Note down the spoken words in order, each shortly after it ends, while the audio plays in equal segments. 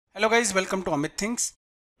Hello guys, welcome to Amit Things.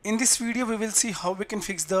 In this video we will see how we can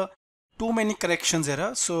fix the too many connections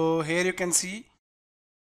error. So here you can see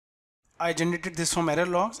I generated this from error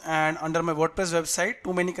logs, and under my WordPress website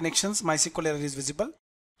too many connections MySQL error is visible.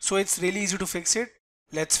 So it's really easy to fix it.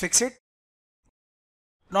 Let's fix it.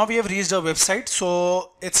 Now we have reached our website.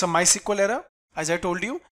 So it's a MySQL error, as I told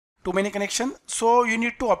you, too many connections. So you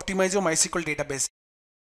need to optimize your MySQL database.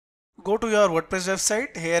 Go to your WordPress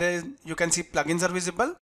website. Here you can see plugins are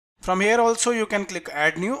visible. From here also you can click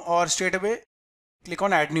add new, or straight away click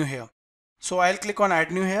on add new here. So I'll click on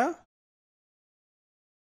add new here.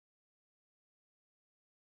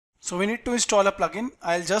 So we need to install a plugin.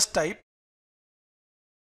 I'll just type,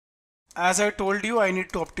 as I told you, I need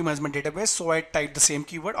to optimize my database. So I type the same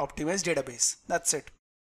keyword, optimize database. That's it.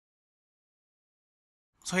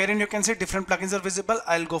 So herein you can see different plugins are visible.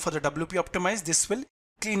 I'll go for the WP optimize. This will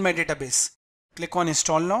clean my database. Click on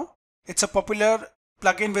install now. It's a popular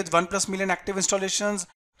plugin with 1+ million active installations,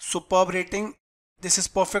 superb rating. This is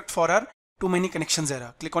perfect for our too many connections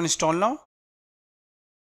error. Click on install now.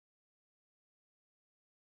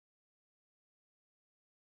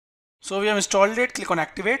 So we have installed it. Click on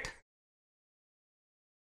activate.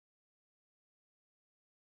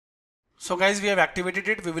 So guys, we have activated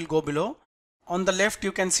it. We will go below. On the left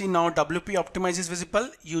you can see now WP optimize is visible.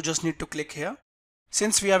 You just need to click here.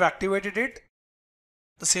 Since we have activated it,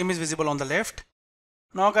 the same is visible on the left.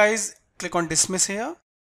 Now guys, click on dismiss here.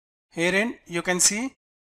 Herein you can see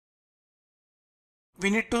we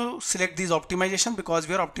need to select these optimization because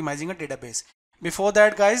we are optimizing a database. Before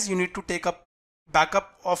that guys, you need to take a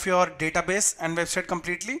backup of your database and website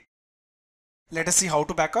completely. Let us see how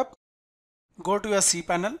to backup. Go to your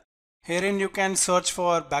cPanel. Herein you can search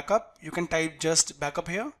for backup. You can type just backup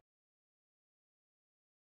here.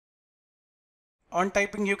 On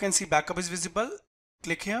typing you can see backup is visible.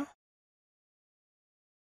 Click here.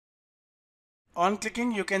 On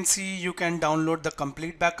clicking you can see you can download the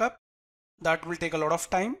complete backup. That will take a lot of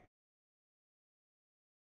time.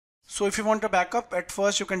 So if you want a backup, at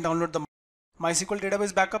first you can download the MySQL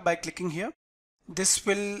database backup by clicking here. This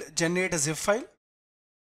will generate a zip file.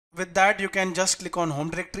 With that you can just click on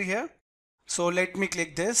home directory here. So let me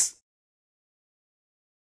click this.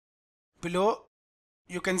 Below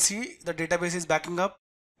you can see the database is backing up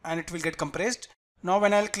and it will get compressed. Now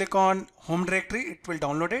when I'll click on home directory, it will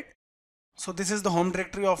download it. So this is the home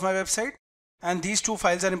directory of my website, and these two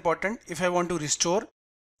files are important. If I want to restore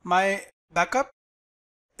my backup,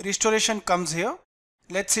 restoration comes here.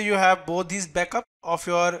 Let's say you have both these backup of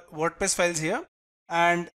your WordPress files here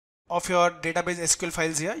and of your database SQL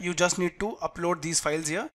files here. You just need to upload these files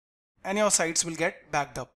here and your sites will get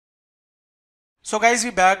backed up. So guys,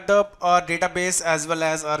 we backed up our database as well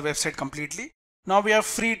as our website completely. Now we are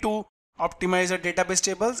free to optimize our database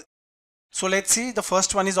tables. So let's see, the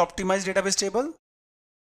first one is optimized database table.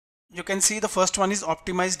 You can see the first one is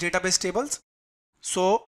optimized database tables.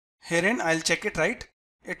 So herein I'll check it, right?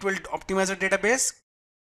 It will optimize the database.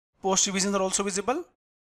 Post revisions are also visible.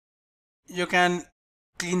 You can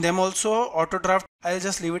clean them also. Auto draft, I'll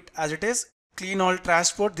just leave it as it is. Clean all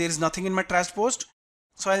trash post. There is nothing in my trash post,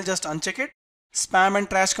 so I'll just uncheck it. Spam and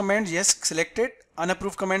trash command, yes, select it.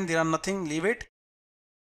 Unapproved command, there are nothing, leave it.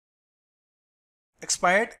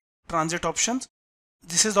 Expired transit options,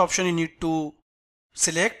 this is the option you need to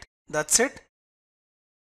select. That's it.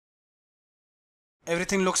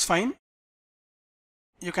 Everything looks fine.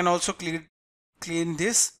 You can also clean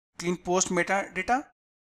this, clean post metadata.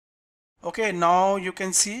 Okay, now you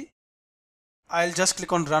can see I'll just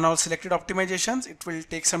click on run all selected optimizations. It will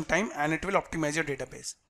take some time and it will optimize your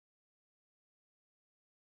database.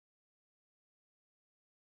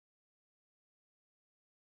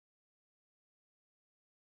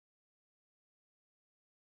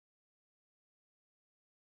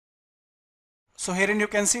 So herein you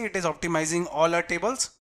can see it is optimizing all our tables.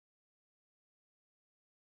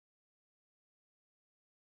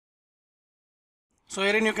 So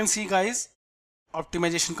herein you can see guys,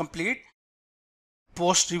 optimization complete.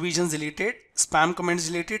 Post revisions deleted, spam comments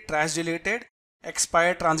deleted, trash deleted,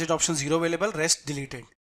 expired transit option 0 available, rest deleted.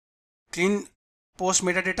 Clean post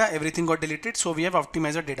metadata, everything got deleted. So we have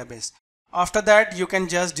optimized our database. After that you can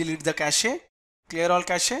just delete the cache, clear all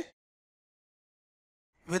cache.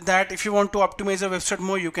 With that, if you want to optimize your website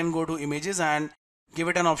more, you can go to images and give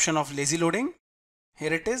it an option of lazy loading.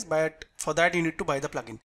 Here it is, but for that you need to buy the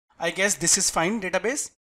plugin. I guess this is fine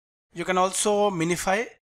database. You can also minify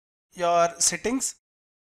your settings,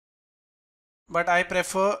 but I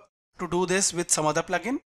prefer to do this with some other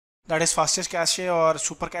plugin, that is fastest cache or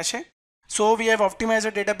super cache. So we have optimized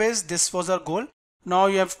our database. This was our goal. Now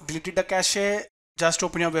you have deleted the cache. Just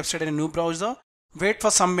open your website in a new browser. wait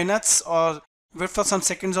for some minutes or wait for some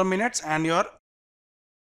seconds or minutes, and your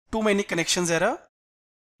too many connections error,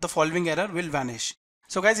 the following error will vanish.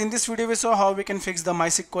 So guys, in this video we saw how we can fix the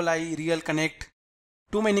MySQL real connect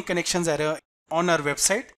too many connections error on our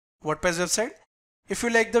website, WordPress website. If you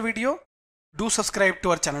like the video, do subscribe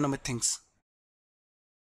to our channel Amit Things.